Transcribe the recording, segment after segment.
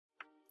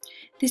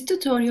This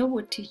tutorial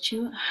will teach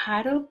you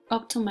how to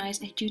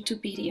optimize a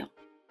YouTube video.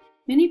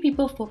 Many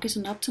people focus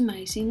on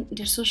optimizing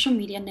their social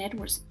media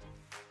networks,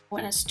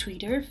 as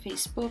Twitter,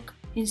 Facebook,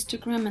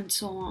 Instagram, and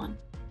so on.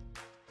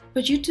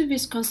 But YouTube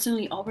is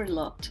constantly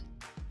overlooked.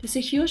 There's a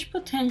huge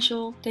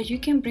potential that you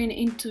can bring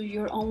into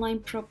your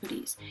online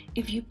properties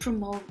if you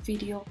promote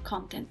video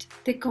content.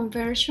 The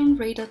conversion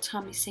rate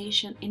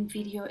optimization in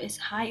video is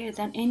higher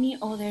than any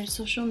other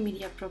social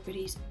media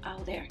properties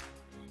out there.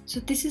 So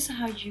this is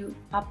how you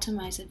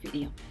optimize a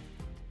video.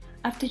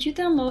 After you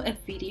download a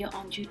video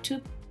on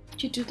YouTube,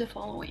 you do the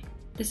following.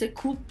 There's a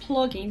cool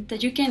plugin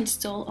that you can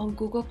install on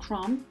Google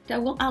Chrome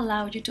that will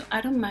allow you to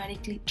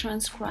automatically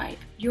transcribe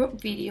your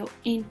video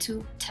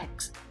into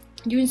text.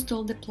 You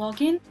install the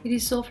plugin. It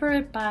is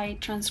offered by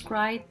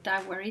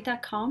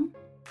transcribed.com,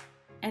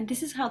 and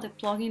this is how the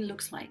plugin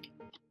looks like.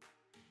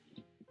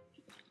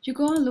 You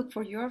go and look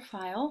for your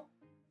file.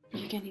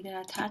 You can either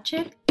attach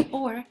it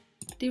or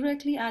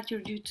directly add your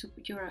YouTube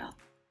URL.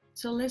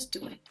 So let's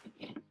do it.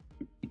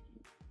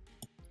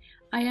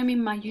 I am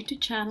in my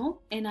YouTube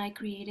channel and I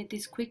created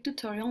this quick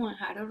tutorial on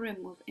how to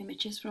remove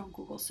images from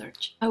Google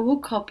search. I will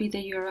copy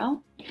the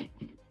URL,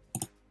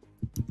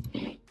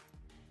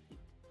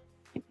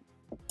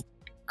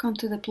 come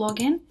to the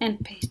plugin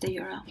and paste the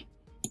URL.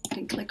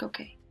 Then click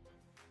OK.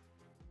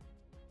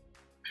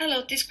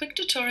 Hello, this quick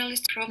tutorial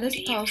is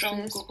property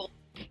from Google.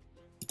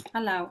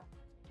 Allow.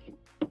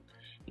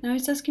 Now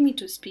it's asking me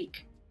to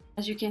speak.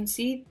 As you can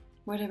see,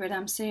 whatever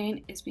I'm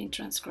saying is being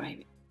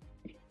transcribed.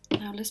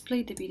 Now let's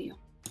play the video.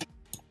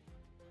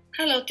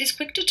 Hello, this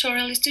quick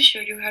tutorial is to show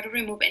you how to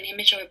remove an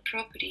image or a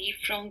property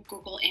from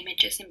Google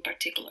Images in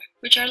particular,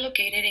 which are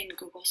located in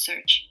Google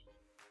search.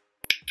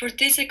 For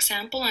this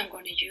example, I'm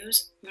going to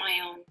use my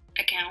own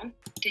account.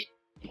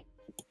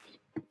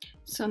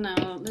 So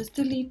now let's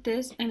delete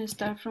this and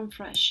start from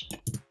fresh.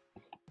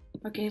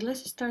 Okay,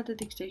 let's start the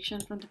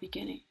dictation from the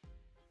beginning.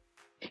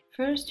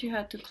 First, you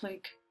have to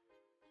click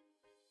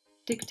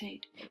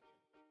Dictate.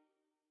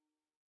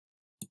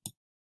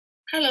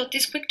 Hello,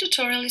 this quick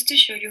tutorial is to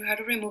show you how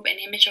to remove an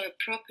image or a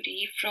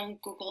property from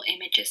Google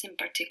Images in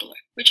particular,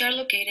 which are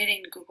located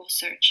in Google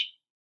search.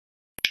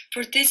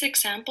 For this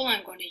example,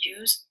 I'm going to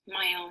use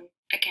my own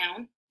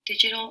account,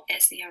 Digital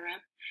SEO.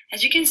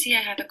 As you can see,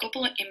 I have a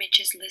couple of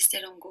images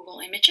listed on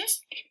Google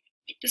Images.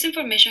 This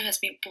information has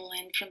been pulled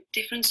in from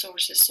different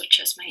sources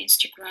such as my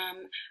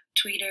Instagram,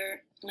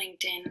 Twitter,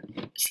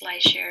 LinkedIn,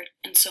 SlideShare,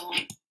 and so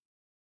on.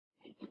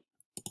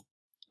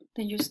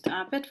 Then you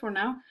stop it for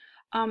now.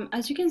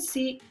 As you can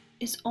see,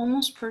 it's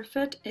almost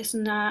perfect. It's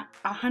not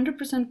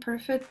 100%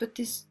 perfect, but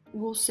this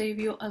will save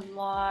you a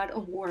lot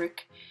of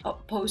work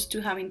opposed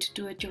to having to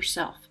do it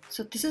yourself.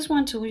 So this is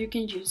one tool you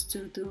can use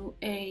to do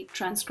a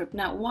transcript.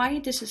 Now, why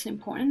this is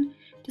important?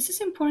 This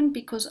is important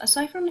because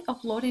aside from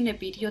uploading a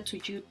video to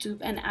YouTube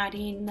and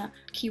adding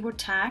keyword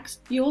tags,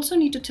 you also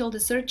need to tell the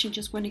search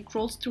engines when it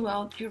crawls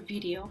throughout your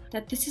video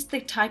that this is the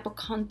type of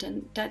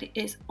content that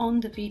is on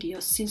the video,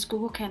 since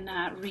Google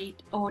cannot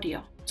read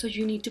audio. So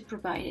you need to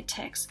provide a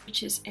text,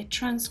 which is a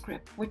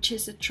transcript, which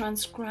is a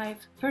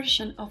transcribed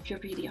version of your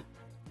video.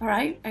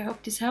 Alright, I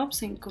hope this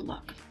helps and good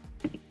luck.